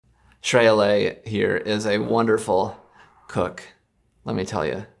Shreya Lay here is a wonderful cook, let me tell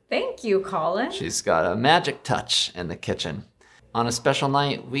you. Thank you, Colin. She's got a magic touch in the kitchen. On a special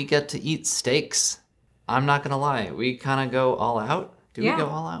night, we get to eat steaks. I'm not going to lie, we kind of go all out. Do we go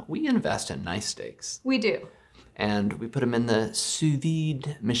all out? We invest in nice steaks. We do. And we put them in the sous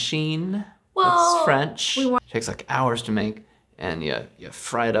vide machine. Well, that's French. Takes like hours to make. And you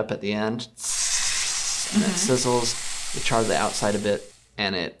fry it up at the end. And it sizzles. You char the outside a bit.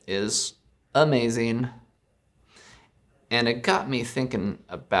 And it is amazing. And it got me thinking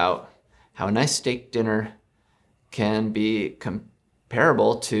about how a nice steak dinner can be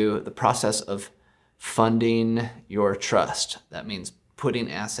comparable to the process of funding your trust. That means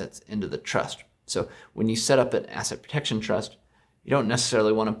putting assets into the trust. So when you set up an asset protection trust, you don't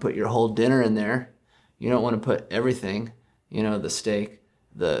necessarily want to put your whole dinner in there. You don't want to put everything, the steak,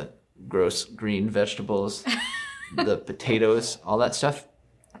 the gross green vegetables, the potatoes, all that stuff.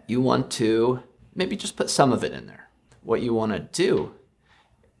 You want to maybe just put some of it in there. What you want to do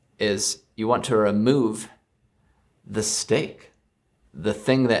is you want to remove the steak, the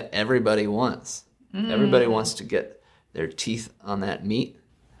thing that everybody wants. Everybody wants to get their teeth on that meat,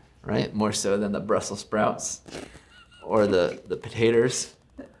 right? More so than the Brussels sprouts or the potatoes,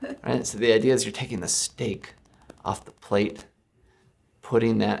 right? So the idea is you're taking the steak off the plate,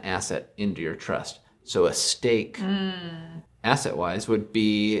 putting that asset into your trust. So a steak, asset-wise, would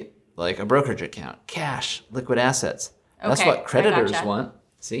be like a brokerage account, cash, liquid assets. That's what creditors want.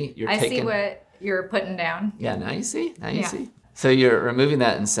 See, I see what you're putting down. Yeah, now you see. So you're removing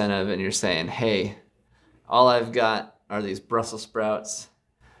that incentive and you're saying, hey, all I've got are these Brussels sprouts,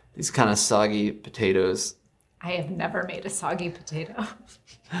 these kind of soggy potatoes. I have never made a soggy potato.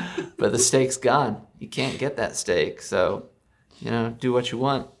 But the steak's gone. You can't get that steak. So, do what you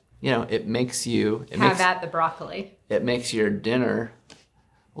want. It makes you... The broccoli. It makes your dinner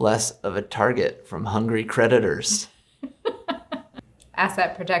less of a target from hungry creditors.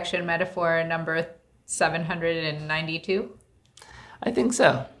 Asset protection metaphor number 792? I think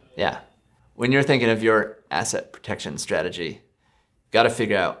so, yeah. When you're thinking of your asset protection strategy, you got to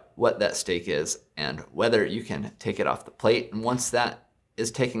figure out what that steak is and whether you can take it off the plate. And once that is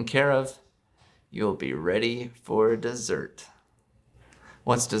taken care of, you'll be ready for dessert.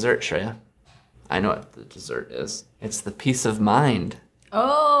 What's dessert, Shreya? I know what the dessert is. It's the peace of mind.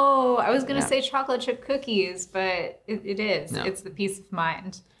 Oh, I was going to say chocolate chip cookies, but it is. No. It's the peace of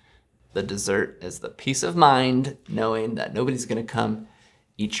mind. The dessert is the peace of mind knowing that nobody's going to come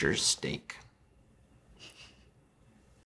eat your steak.